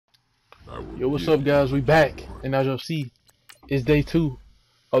Yo, what's up, guys? We back, and as you'll see, it's day 2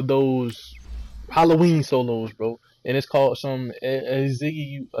 of those Halloween solos, bro. And it's called some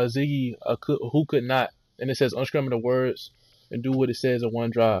who could not, and it says unscramble the words and do what it says in one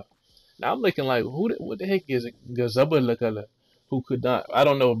drive. Now I'm looking like, what the heck is it? Gazabba who could not? I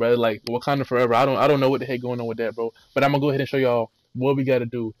don't know, bro. Like Wakanda forever. I don't know what the heck going on with that, bro. But I'm gonna go ahead and show y'all what we gotta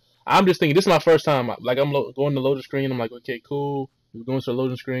do. I'm just thinking, this is my first time. Like I'm going to load the screen. I'm like, okay, cool. We're going to the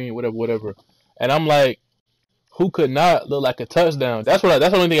loading screen, whatever. And I'm like, who could not look like a touchdown? That's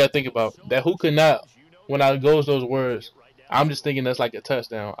the only thing I think about. That who could not, when I goes those words, I'm just thinking that's like a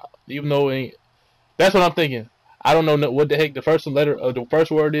touchdown. Even though it ain't. That's what I'm thinking. I don't know what the heck the first letter of the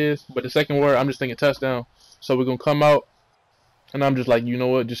first word is, but the second word, I'm just thinking touchdown. So we're gonna come out, and I'm just like, you know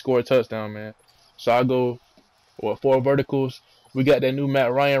what? Just score a touchdown, man. So I go, 4 verticals. We got that new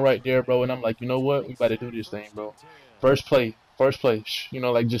Matt Ryan right there, bro. And I'm like, you know what? We about to do this thing, bro. First play. Shh. You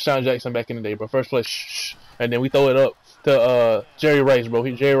know, like Deshaun Jackson back in the day, bro. First play, shh. And then we throw it up to Jerry Rice, bro.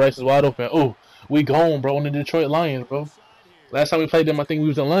 Jerry Rice is wide open. Oh, we gone, bro, on the Detroit Lions, bro. Last time we played them, I think we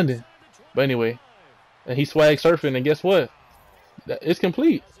was in London. But anyway, and he swag surfing, and guess what? It's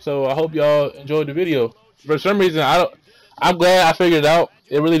complete. So I hope y'all enjoyed the video. For some reason, I'm glad I figured it out.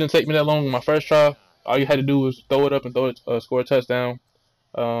 It really didn't take me that long. My first try, all you had to do was throw it up and score a touchdown.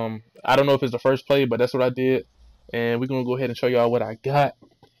 I don't know if it's the first play, but that's what I did. And we're gonna go ahead and show y'all what I got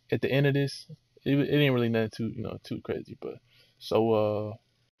at the end of this. It ain't really nothing too crazy, but so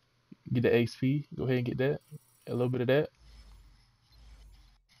get the XP. Go ahead and get that. A little bit of that.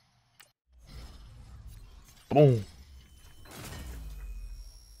 Boom.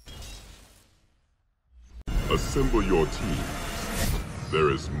 Assemble your team. There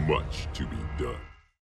is much to be done.